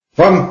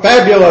From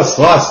fabulous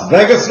Las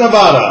Vegas,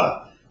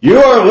 Nevada, you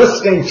are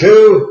listening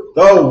to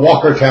the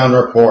Walkertown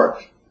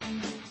Report.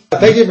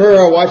 Thank you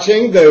for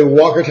watching the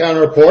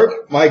Walkertown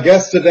Report. My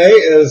guest today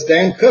is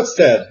Dan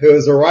KLEFSTAD, who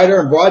is a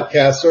writer and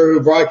broadcaster who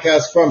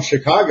broadcasts from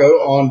Chicago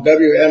on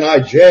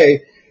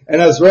WNIJ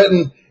and has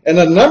written in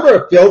a number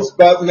of fields,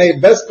 but may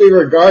best be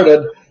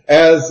regarded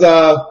as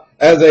a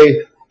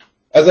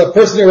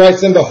person who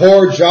writes in the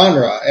horror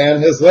genre.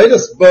 And his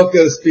latest book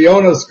is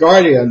FIONA'S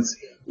GUARDIANS,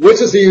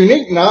 which is a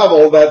unique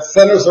novel that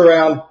centers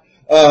around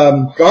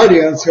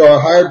guardians who are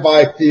hired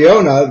by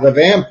Fiona, the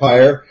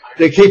vampire,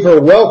 to keep her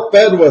well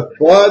fed with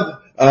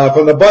blood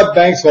from the blood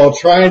banks while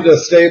trying to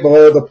stay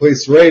below the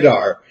police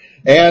radar.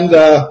 And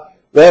well,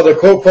 the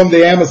quote from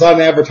the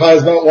Amazon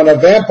advertisement, when a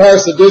vampire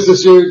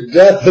seduces you,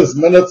 death is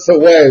minutes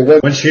away.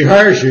 When she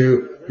hires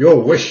you,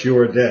 you'll wish you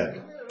were dead.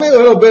 Tell me a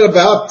little bit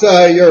about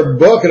your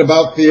book and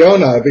about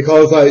Fiona,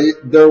 because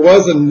there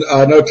was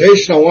a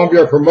notation on one of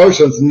your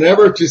promotions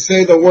never to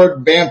say the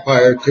word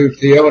vampire to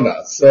Fiona.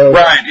 So,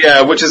 right,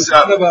 yeah, which is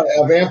kind of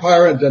a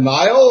vampire in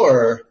denial,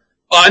 or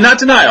not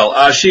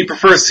denial. She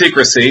prefers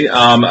secrecy.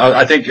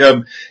 I think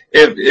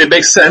it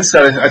makes sense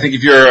that I think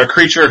if you're a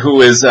creature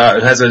who is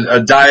has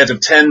a diet of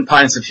 10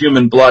 pints of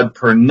human blood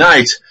per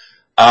night,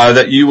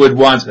 that you would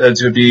want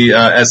to be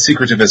as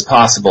secretive as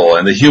possible,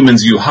 and the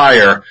humans you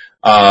hire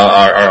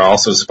are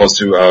also supposed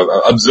to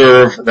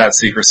observe that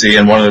secrecy.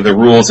 And one of the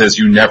rules is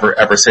you never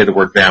ever say the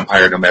word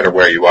vampire, no matter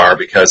where you are,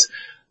 because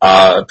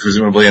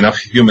presumably enough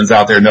humans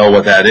out there know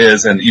what that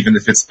is, and even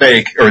if it's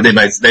fake, or they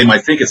might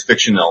think it's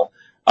fictional,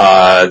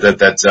 that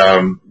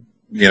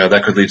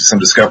could lead to some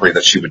discovery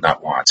that she would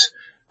not want.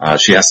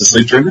 She has to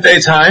sleep during the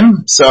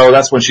daytime, so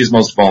that's when she's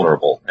most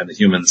vulnerable. And the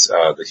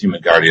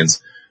human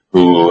guardians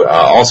who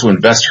also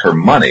invest her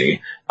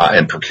money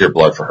and procure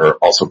blood for her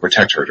also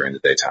protect her during the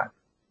daytime.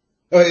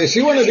 Is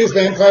she one of these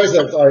vampires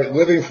that are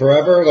living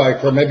forever, like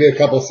for maybe a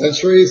couple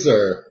centuries,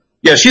 or?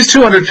 Yeah, she's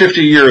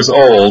 250 years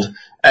old,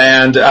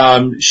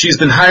 and she's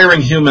been hiring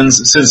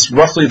humans since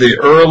roughly the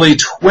early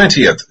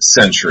 20th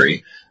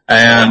century.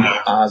 And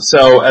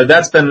so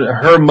that's been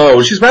her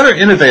mode. She's rather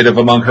innovative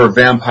among her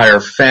vampire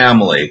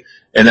family,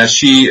 in that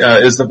she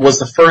was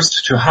the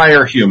first to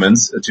hire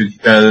humans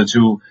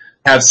to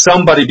have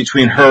somebody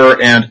between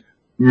her and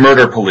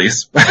murder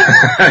police. So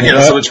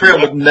the trail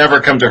would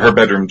never come to her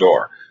bedroom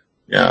door.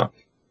 Yeah.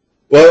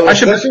 Well,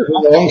 it's actually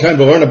a long time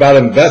to learn about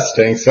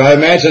investing, so I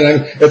imagine,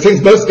 it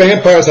seems most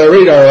vampires I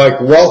read are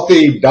like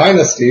wealthy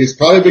dynasties,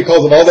 probably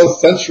because of all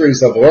those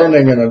centuries of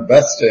learning and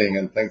investing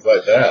and things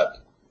like that.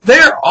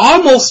 They're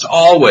almost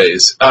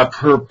always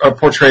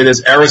portrayed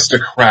as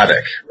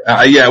aristocratic,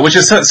 which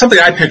is something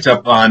I picked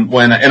up on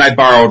and I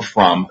borrowed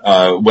from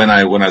when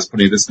I was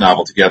putting this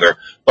novel together.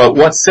 But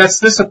what sets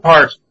this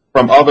apart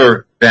from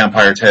other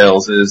vampire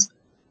tales is,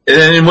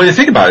 and when you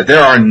think about it,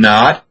 there are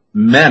not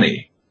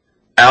many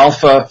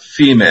alpha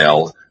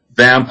female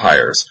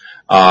vampires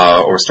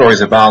or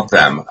stories about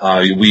them.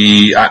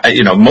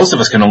 Most of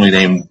us can only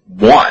name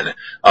one,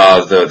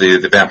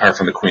 the vampire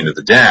from The Queen of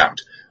the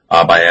Damned,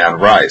 by Anne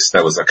Rice.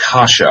 That was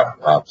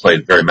Akasha,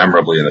 played very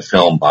memorably in the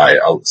film by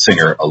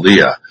singer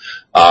Aaliyah.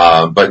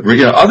 But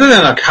other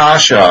than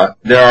Akasha,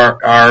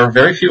 there are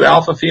very few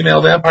alpha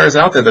female vampires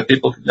out there that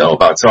people know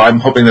about. So I'm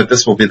hoping that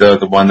this will be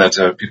the one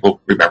that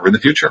people remember in the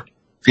future.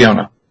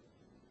 Fiona.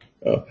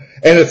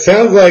 And it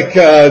sounds like,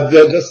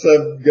 just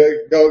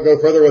to go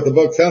further with the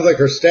book, sounds like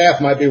her staff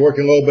might be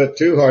working a little bit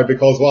too hard,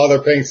 because while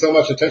they're paying so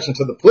much attention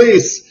to the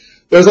police,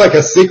 there's like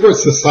a secret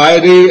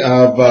society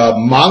of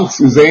monks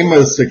whose aim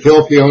is to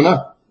kill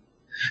Fiona.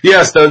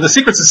 Yes, the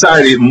secret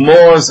society,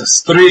 Mors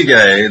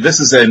Strige.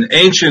 This is an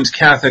ancient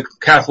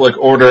Catholic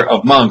order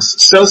of monks,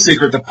 so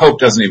secret the Pope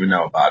doesn't even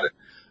know about it.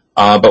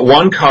 But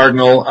one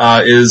cardinal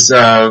is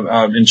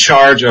in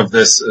charge of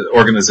this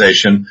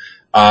organization,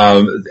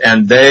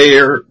 and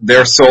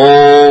their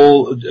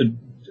sole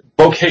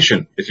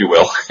vocation, if you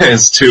will,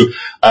 is to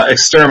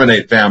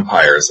exterminate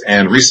vampires.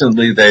 And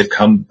recently they've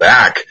come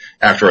back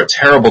after a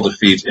terrible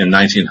defeat in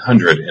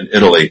 1900 in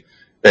Italy.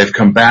 They've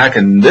come back,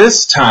 and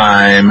this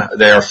time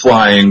they are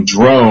flying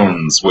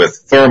drones with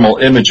thermal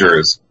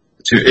imagery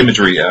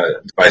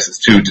devices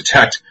to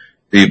detect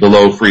the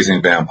below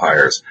freezing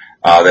vampires.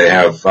 They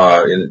have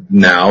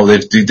now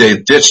they've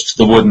ditched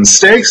the wooden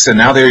stakes, and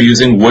now they're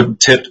using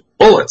wood-tipped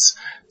bullets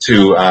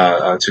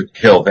to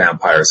kill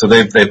vampires. So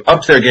they've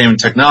upped their game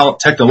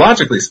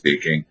technologically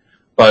speaking.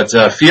 But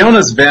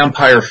Fiona's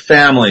vampire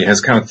family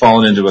has kind of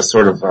fallen into a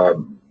sort of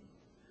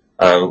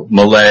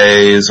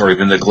malaise or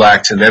even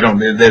neglect, and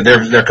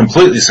they're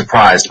completely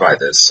surprised by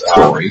this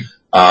story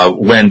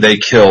when they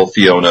kill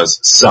Fiona's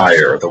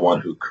sire, the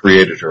one who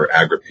created her,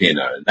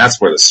 Agrippina, and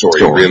that's where the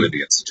story really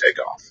begins to take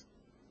off.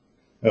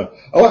 I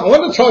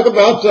want to talk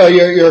about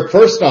your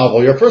first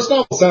novel. Your first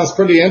novel sounds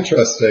pretty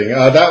interesting.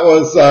 That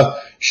was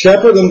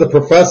Shepherd and the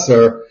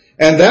Professor,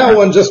 and that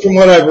one, just from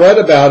what I've read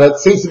about it,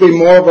 seems to be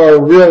more of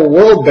a real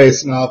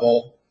world-based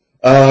novel,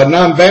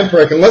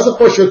 non-vampiric, unless of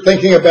course you're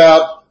thinking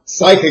about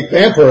psychic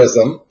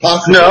vampirism,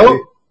 possibly.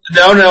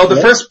 No. The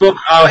first book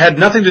had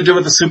nothing to do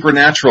with the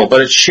supernatural,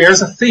 but it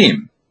shares a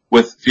theme.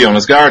 with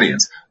Fiona's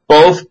Guardians.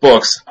 Both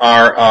books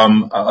are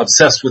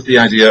obsessed with the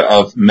idea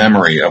of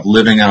memory, of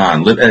living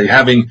on,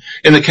 having,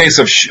 in the case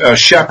of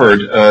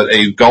Shepard,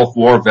 a Gulf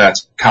War vet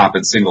cop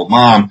and single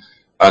mom,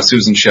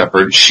 Susan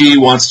Shepard, she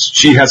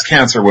has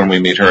cancer when we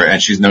meet her,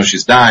 and she knows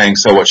she's dying,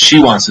 so what she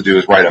wants to do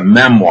is write a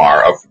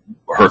memoir of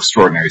her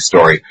extraordinary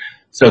story,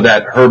 so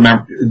that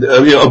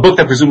a book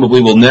that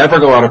presumably will never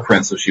go out of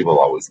print, so she will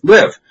always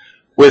live.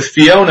 With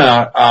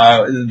Fiona,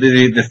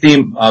 the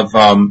theme of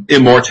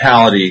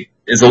immortality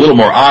is a little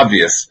more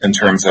obvious in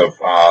terms of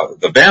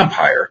the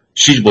vampire.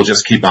 She will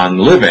just keep on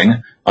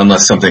living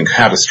unless something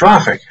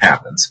catastrophic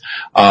happens.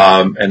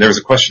 And there was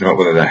a question about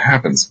whether that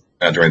happens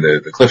during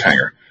the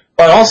cliffhanger.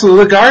 But also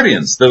the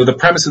Guardians. The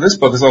premise of this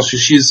book is also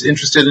she's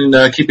interested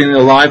in keeping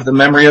alive the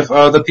memory of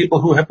the people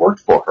who have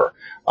worked for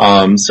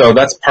her. So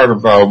that's part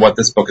of what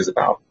this book is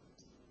about.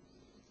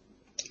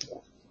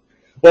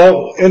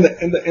 Well, in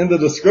the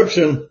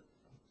description,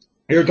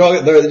 you're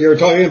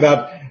talking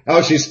about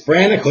how she's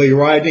frantically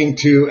writing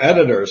to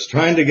editors,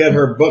 trying to get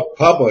her book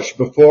published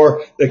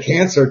before the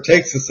cancer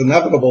takes its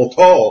inevitable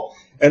toll.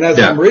 And as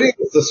I'm reading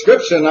this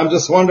description, I'm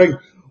just wondering,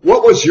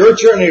 what was your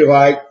journey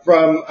like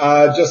from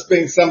just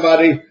being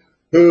somebody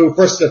who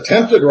first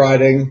attempted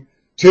writing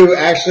to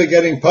actually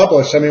getting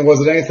published? I mean, was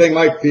it anything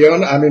like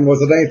Fiona? I mean,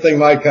 was it anything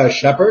like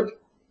Shepard?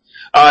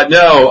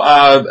 No,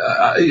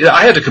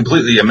 I had to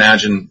completely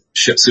imagine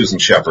Susan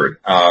Shepard,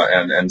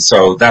 and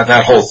so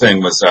that whole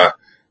thing was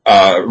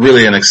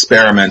really an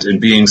experiment in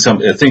being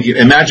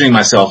imagining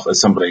myself as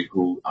somebody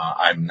who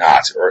I'm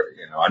not, or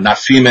I'm not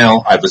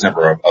female. I was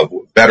never a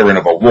veteran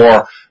of a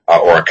war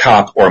or a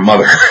cop or a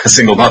mother, a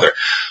single mother.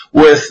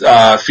 With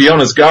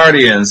Fiona's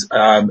Guardians,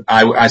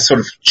 I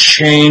sort of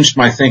changed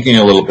my thinking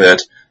a little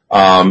bit.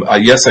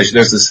 Yes,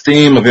 there's this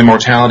theme of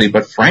immortality,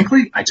 but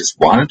frankly, I just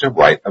wanted to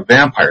write a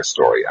vampire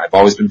story. I've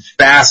always been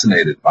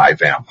fascinated by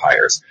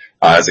vampires.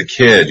 As a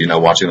kid,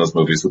 watching those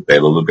movies with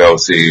Bela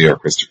Lugosi or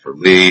Christopher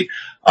Lee.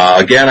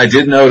 Again, I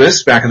did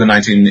notice back in the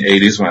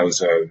 1980s when I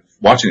was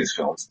watching these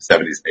films,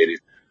 70s, 80s,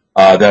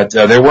 that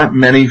there weren't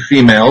many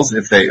females.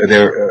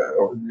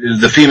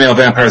 The female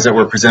vampires that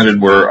were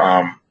presented were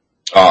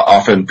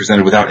often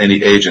presented without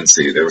any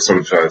agency. They were sort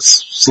of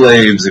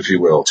slaves, if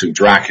you will, to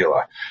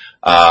Dracula.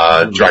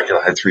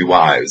 Dracula had 3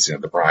 wives,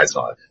 the brides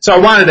and all that. So I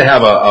wanted to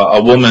have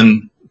a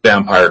woman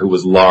vampire who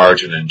was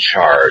large and in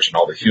charge, and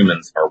all the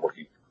humans are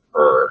working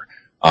for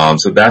her.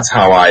 So that's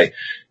how I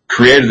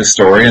created the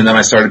story, and then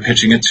I started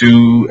pitching it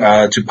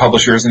to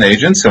publishers and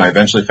agents, and I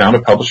eventually found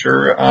a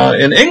publisher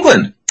in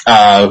England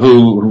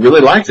who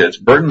really liked it.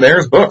 Burton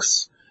Mayer's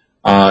Books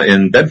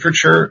in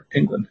Bedfordshire,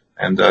 England,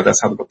 and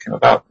that's how the book came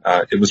about.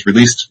 It was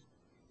released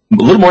a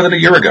little more than a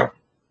year ago.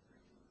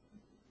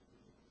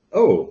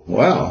 Oh,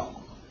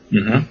 wow.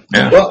 Mm-hmm.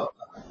 Yeah. Well,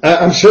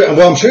 I'm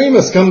sure you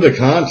must come to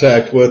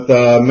contact with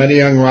many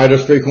young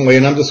writers frequently,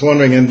 and I'm just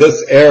wondering, in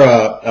this era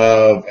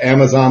of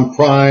Amazon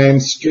Prime,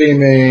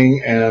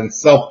 streaming, and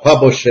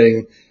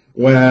self-publishing,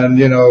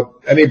 when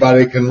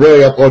anybody can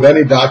really upload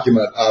any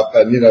document up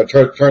and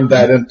turn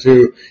that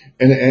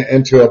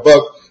into a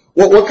book,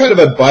 what kind of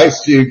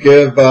advice do you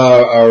give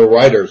our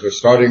writers or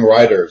starting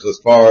writers as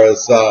far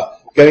as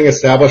getting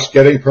established,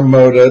 getting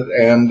promoted,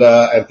 and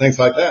things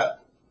like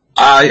that?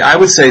 I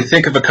would say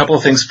think of a couple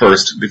of things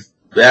first.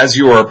 As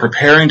you are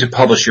preparing to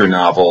publish your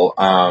novel,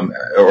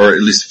 or at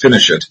least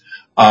finish it,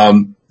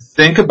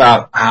 think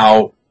about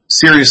how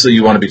seriously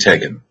you want to be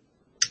taken.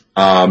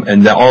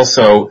 And then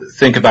also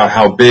think about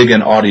how big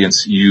an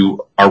audience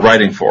you are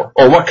writing for,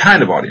 or what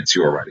kind of audience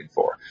you are writing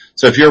for.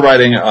 So if you're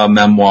writing a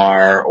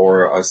memoir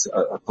or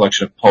a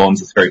collection of poems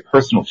that's very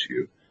personal to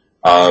you,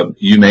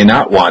 you may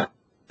not want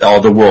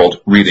all the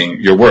world reading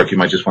your work. You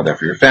might just want that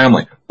for your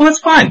family. Well, that's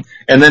fine.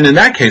 And then in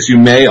that case, you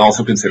may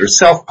also consider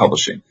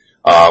self-publishing.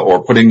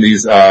 Or putting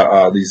these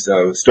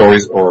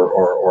stories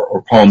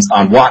or poems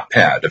on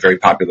Wattpad, a very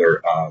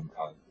popular,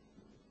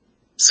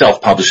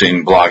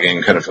 self-publishing,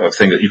 blogging kind of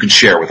thing that you can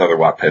share with other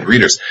Wattpad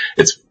readers.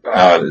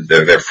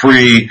 They're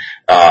free,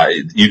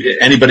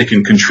 anybody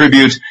can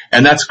contribute,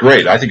 and that's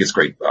great. I think it's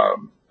great,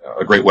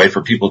 a great way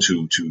for people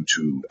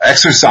to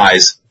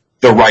exercise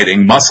the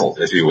writing muscle,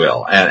 if you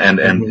will,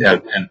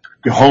 and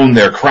hone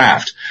their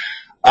craft.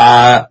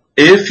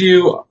 If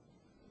you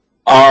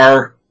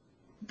are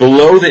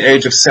below the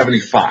age of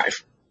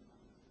 75,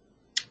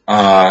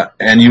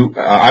 and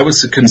I would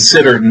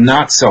consider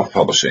not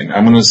self-publishing.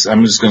 I'm just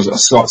going to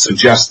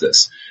suggest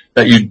this,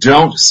 that you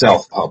don't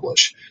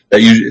self-publish,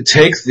 that you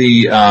take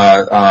the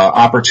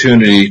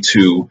opportunity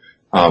to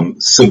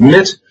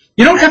submit.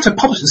 You don't have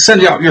to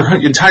send out your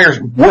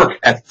entire work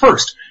at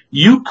first.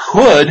 You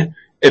could,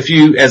 if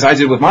you, as I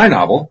did with my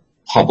novel,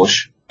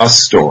 publish a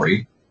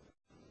story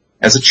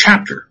as a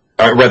chapter,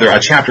 rather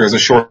a chapter as a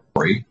short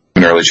story.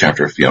 An early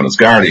chapter of Fiona's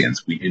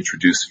Guardians. We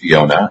introduced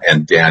Fiona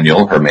and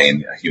Daniel, her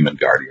main human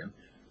guardian.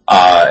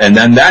 And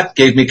then that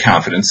gave me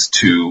confidence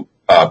to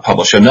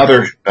publish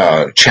another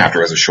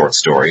chapter as a short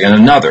story and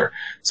another.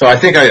 So I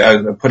think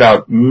I put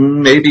out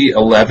maybe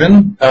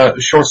 11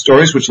 short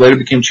stories, which later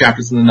became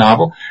chapters in the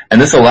novel. And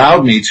this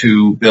allowed me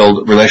to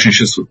build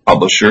relationships with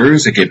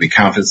publishers. It gave me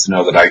confidence to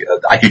know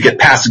that I could get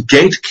past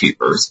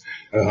gatekeepers.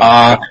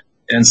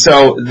 And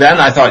so then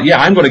I thought, yeah,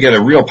 I'm going to get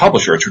a real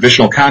publisher, a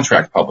traditional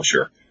contract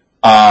publisher,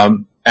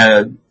 and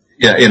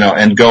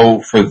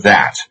go for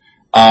that.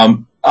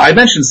 I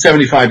mentioned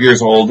 75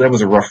 years old. That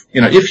was a rough,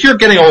 if you're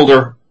getting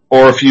older,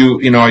 or if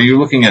are you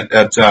looking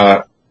at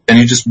and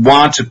you just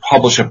want to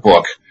publish a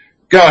book,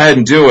 go ahead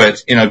and do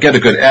it, get a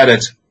good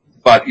edit.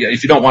 But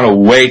if you don't want to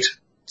wait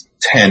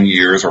 10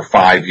 years or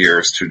 5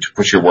 years to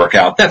put your work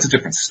out, that's a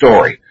different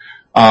story.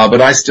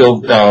 But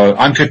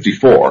I'm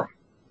 54.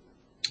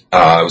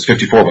 I was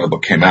 54 when the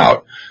book came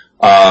out.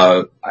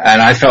 And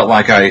I felt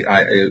like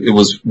it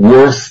was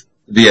worth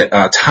the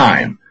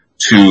time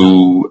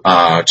to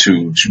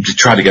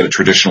try to get a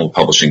traditional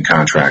publishing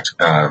contract,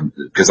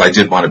 because I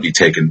did want to be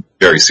taken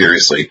very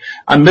seriously.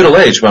 I'm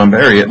middle-aged, but I'm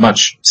very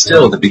much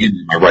still at the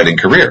beginning of my writing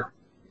career.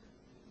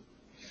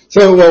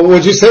 So,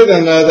 would you say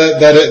then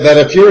that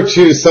if you were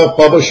to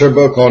self-publish your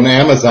book on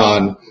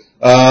Amazon,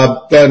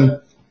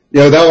 then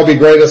that would be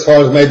great as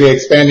far as maybe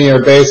expanding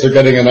your base or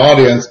getting an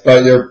audience,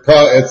 but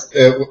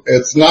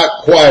it's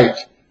not quite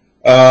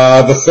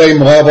the same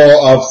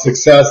level of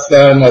success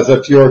then as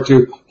if you were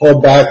to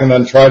hold back and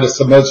then try to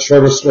submit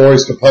shorter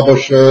stories to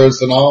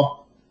publishers and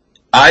all?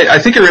 I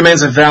think it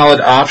remains a valid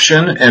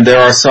option, and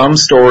there are some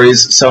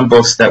stories, some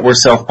books that were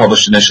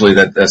self-published initially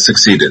that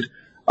succeeded.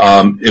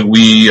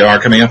 We are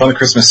coming up on the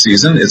Christmas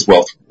season. It's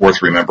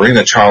worth remembering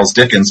that Charles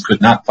Dickens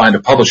could not find a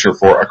publisher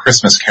for A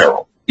Christmas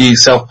Carol. He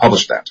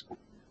self-published that.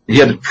 He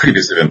had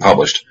previously been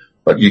published,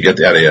 but you get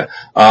the idea.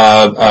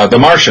 The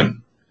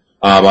Martian,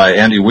 by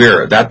Andy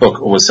Weir, that book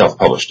was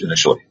self-published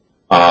initially.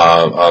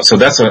 So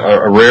that's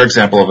a rare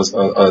example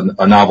of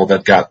a novel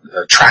that got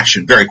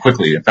traction very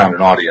quickly and found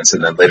an audience,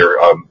 and then later,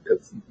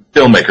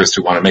 filmmakers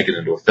who want to make it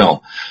into a film.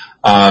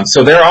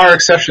 So there are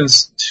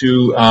exceptions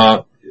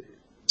to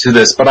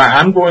this, but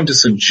I'm going to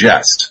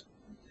suggest,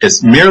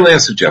 it's merely a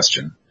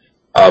suggestion.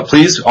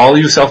 Please, all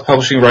you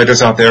self-publishing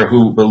writers out there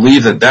who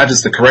believe that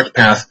is the correct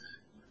path,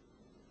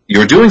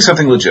 you're doing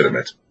something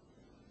legitimate,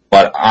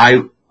 but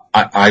I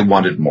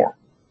wanted more.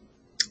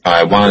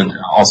 I wanted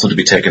also to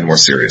be taken more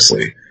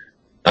seriously.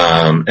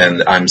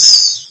 And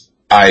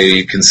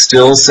I can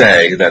still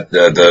say that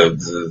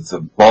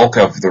the bulk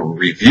of the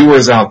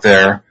reviewers out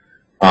there,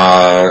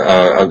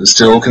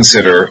 still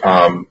consider,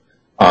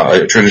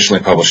 a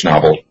traditionally published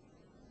novel,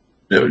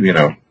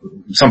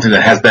 something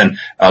that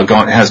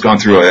has gone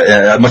through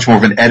a much more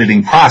of an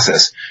editing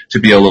process to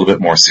be a little bit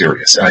more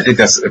serious. And I think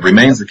it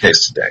remains the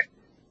case today.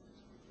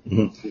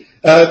 Mm-hmm.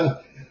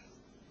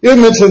 You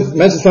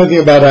mentioned something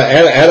about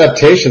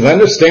adaptations. I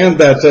understand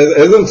that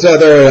isn't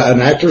there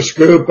an actors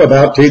group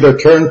about to either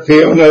turn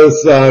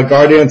Fiona's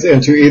Guardians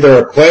into either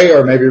a play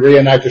or maybe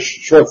reenact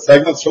short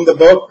segments from the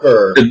book?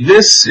 Or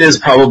this is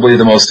probably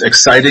the most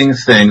exciting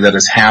thing that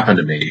has happened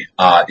to me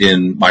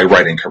in my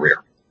writing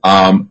career.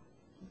 I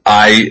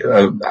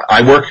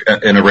work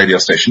in a radio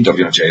station,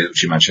 WNJ,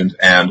 which you mentioned,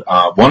 and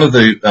one of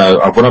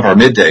our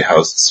midday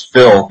hosts,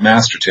 Phil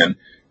Masterton,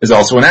 is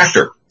also an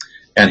actor.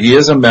 And he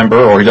is a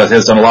member, or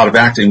has done a lot of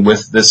acting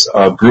with this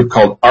group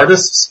called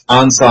Artists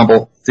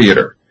Ensemble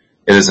Theater.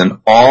 It is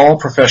an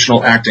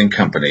all-professional acting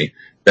company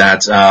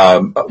that,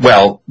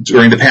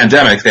 during the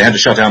pandemic, they had to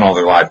shut down all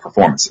their live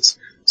performances.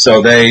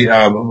 So they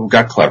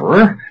got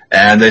cleverer,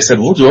 and they said,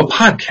 we'll do a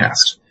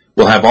podcast.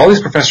 We'll have all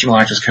these professional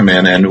actors come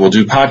in, and we'll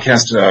do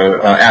podcast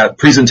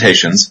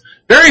presentations,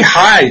 very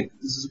high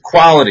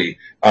quality,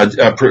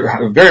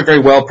 very, very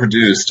well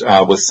produced,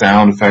 with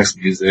sound effects,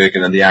 music,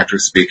 and then the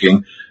actors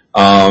speaking.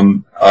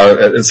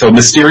 So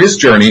Mysterious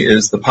Journey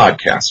is the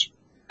podcast,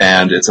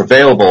 and it's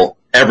available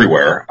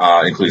everywhere,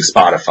 including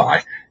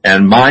Spotify.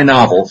 And my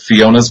novel,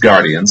 Fiona's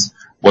Guardians,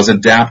 was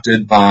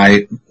adapted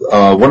by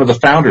one of the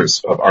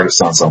founders of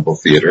Artists Ensemble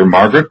Theater,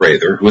 Margaret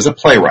Rather, who is a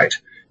playwright.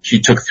 She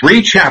took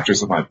 3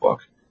 chapters of my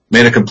book,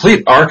 made a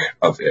complete arc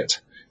of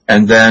it,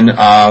 and then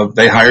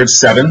they hired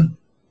 7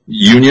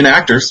 union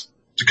actors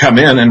to come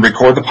in and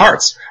record the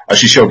parts.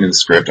 She showed me the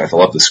script. I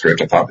loved the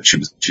script. I thought that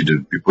she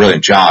did a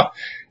brilliant job.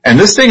 And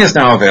this thing is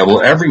now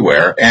available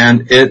everywhere,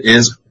 and it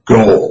is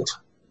gold.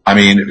 I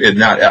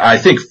mean, I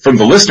think from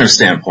the listener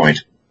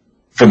standpoint,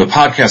 from the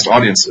podcast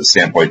audience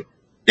standpoint,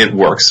 it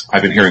works.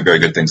 I've been hearing very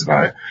good things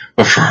about it.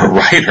 But for a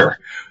writer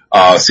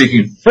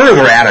seeking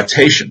further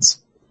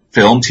adaptations,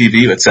 film,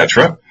 TV,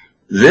 etc.,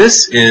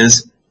 this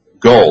is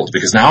gold,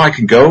 because now I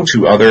can go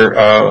to other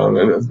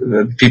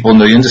people in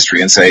the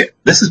industry and say,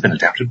 this has been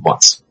adapted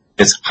once.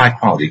 It's high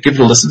quality. Give it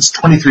a listen. It's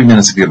 23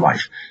 minutes of your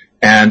life.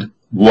 And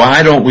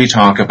why don't we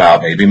talk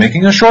about maybe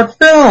making a short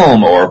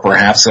film, or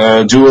perhaps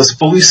do a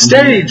fully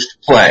staged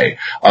play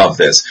of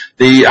this?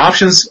 The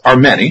options are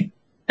many,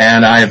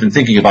 and I have been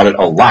thinking about it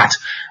a lot.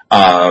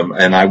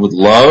 And I would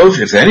love,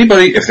 if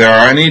there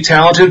are any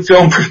talented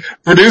film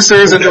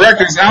producers and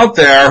directors out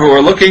there who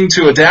are looking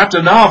to adapt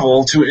a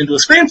novel into a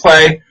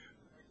screenplay,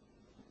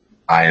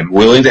 I am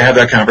willing to have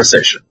that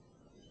conversation.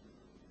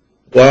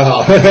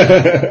 Wow.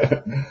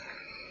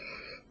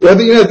 Well,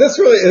 this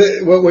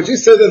really, would you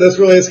say that this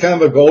really is kind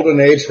of a golden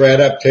age for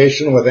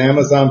adaptation with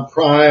Amazon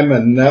Prime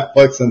and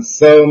Netflix and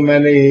so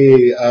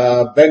many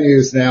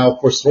venues now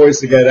for stories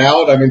to get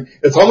out? I mean,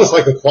 it's almost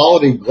like a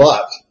quality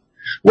glut.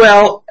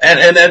 Well,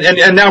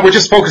 and now we're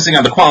just focusing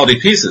on the quality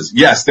pieces.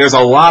 Yes, there's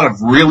a lot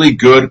of really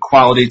good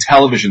quality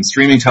television,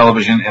 streaming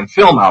television and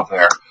film out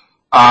there.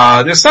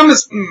 There's some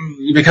that's,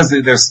 because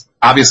there's,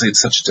 obviously it's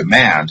such a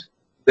demand,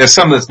 there's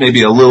some that's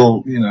maybe a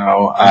little,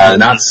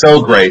 not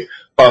so great.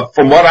 But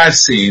from what I've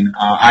seen,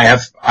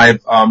 I've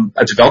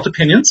developed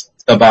opinions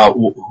about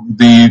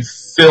the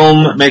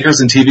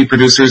filmmakers and TV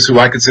producers who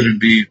I consider to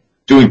be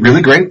doing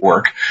really great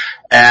work.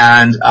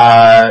 And,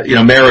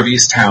 Mayor of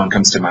Easttown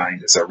comes to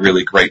mind as a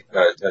really great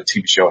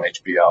TV show on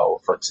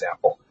HBO, for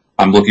example.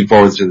 I'm looking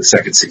forward to the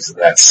second season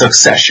of that.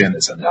 Succession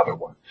is another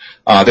one.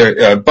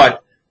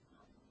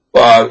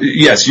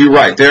 Yes, you're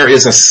right. There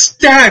is a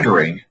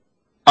staggering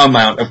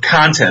amount of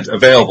content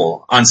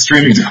available on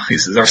streaming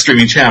devices or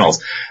streaming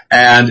channels.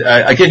 And,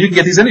 again, you can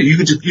get these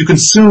you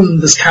consume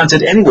this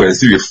content anywhere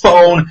through your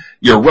phone,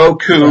 your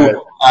Roku,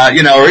 or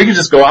you can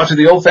just go out to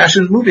the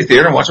old-fashioned movie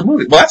theater and watch a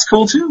movie. Well, that's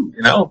cool too,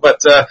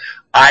 but,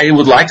 I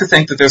would like to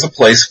think that there's a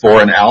place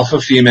for an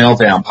alpha female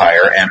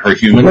vampire and her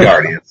human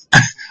guardians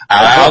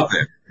out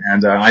there.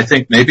 And, I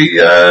think maybe,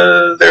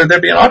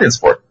 there'd be an audience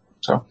for it.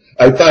 So.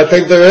 I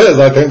think there is.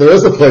 I think there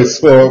is a place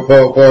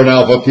for an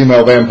alpha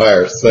female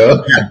vampire,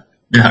 so.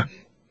 Yeah.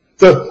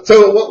 So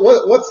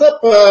what's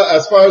up,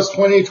 as far as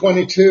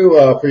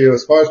 2022, for you,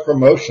 as far as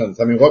promotions?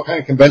 I mean, what kind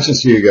of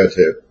conventions do you go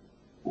to?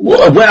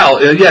 Well, now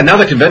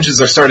the conventions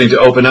are starting to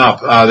open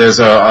up.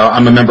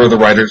 I'm a member of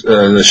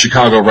the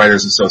Chicago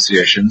Writers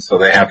Association, so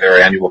they have their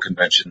annual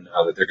convention,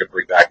 that they're going to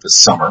bring back this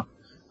summer.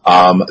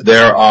 I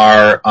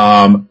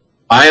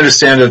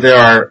understand that there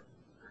are,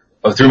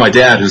 through my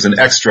dad, who's an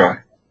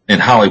extra in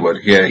Hollywood,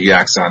 he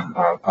acts on,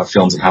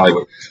 films in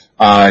Hollywood.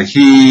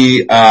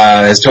 He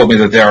has told me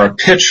that there are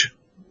pitch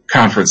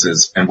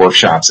conferences and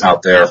workshops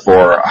out there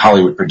for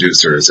Hollywood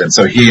producers, and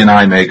so he and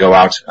I may go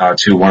out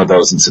to one of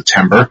those in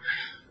September.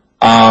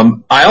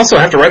 I also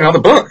have to write another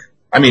book.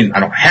 I mean, I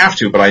don't have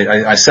to, but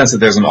I sense that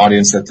there's an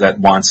audience that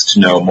wants to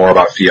know more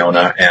about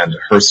Fiona and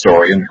her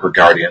story and her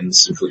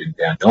guardians, including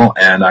Daniel.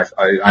 And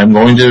I'm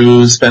going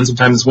to spend some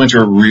time this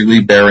winter really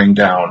bearing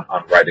down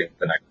on writing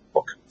the next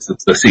book.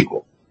 It's the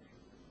sequel.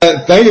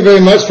 Thank you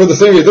very much for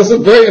this interview. This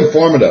is very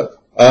informative,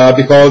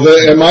 because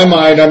in my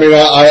mind, I mean,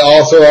 I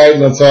also write,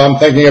 and so I'm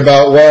thinking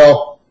about,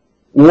 well,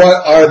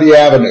 what are the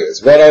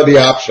avenues? What are the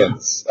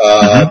options,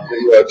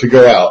 to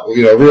go out,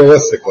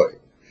 realistically?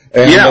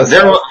 And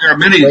there are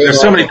many,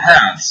 there's so many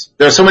paths.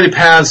 There are so many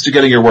paths to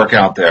getting your work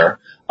out there.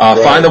 Right.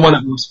 Find the one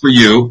that works for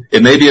you.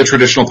 It may be a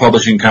traditional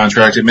publishing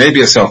contract. It may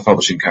be a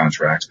self-publishing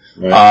contract.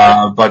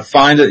 Right. But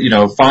find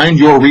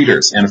your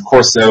readers. And of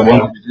course, one way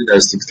to do that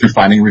is through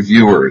finding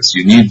reviewers.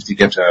 You need to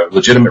get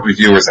legitimate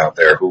reviewers out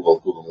there who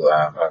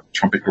will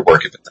trumpet your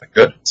work if it's that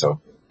good. So,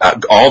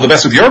 all the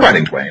best with your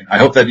writing, Dwayne. I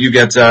hope that you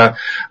get,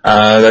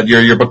 that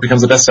your book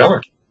becomes a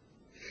bestseller.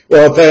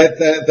 Well, thank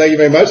you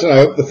very much, and I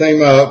hope the same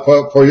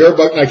for your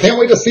book. And I can't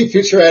wait to see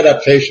future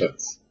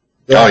adaptations.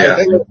 I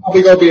think it'll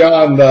probably go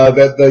beyond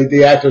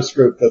the actors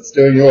group that's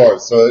doing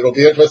yours. So it'll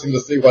be interesting to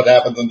see what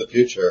happens in the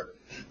future.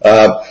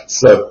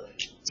 So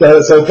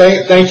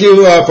thank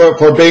you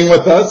for being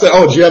with us.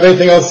 Oh, do you have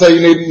anything else that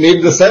you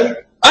needed to say?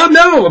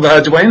 No,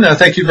 Dwayne.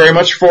 Thank you very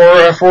much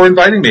for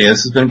inviting me.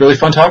 This has been really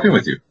fun talking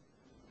with you.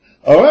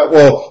 All right.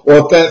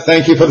 Well,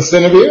 thank you for this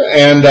interview.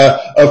 And,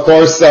 of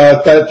course,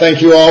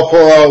 thank you all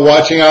for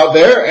watching out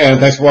there. And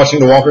thanks for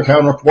watching the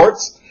Walkertown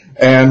Reports.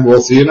 And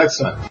we'll see you next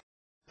time.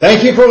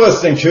 Thank you for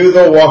listening to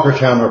the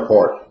Walkertown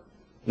Report.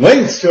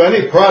 Links to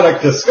any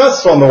product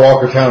discussed on the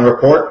Walkertown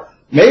Report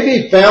may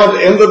be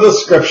found in the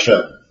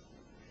description.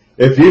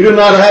 If you do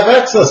not have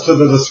access to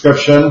the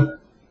description,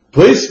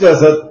 please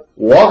visit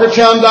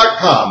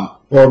walkertown.com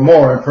for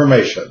more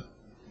information.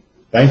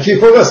 Thank you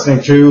for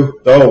listening to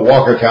the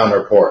Walkertown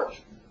Report.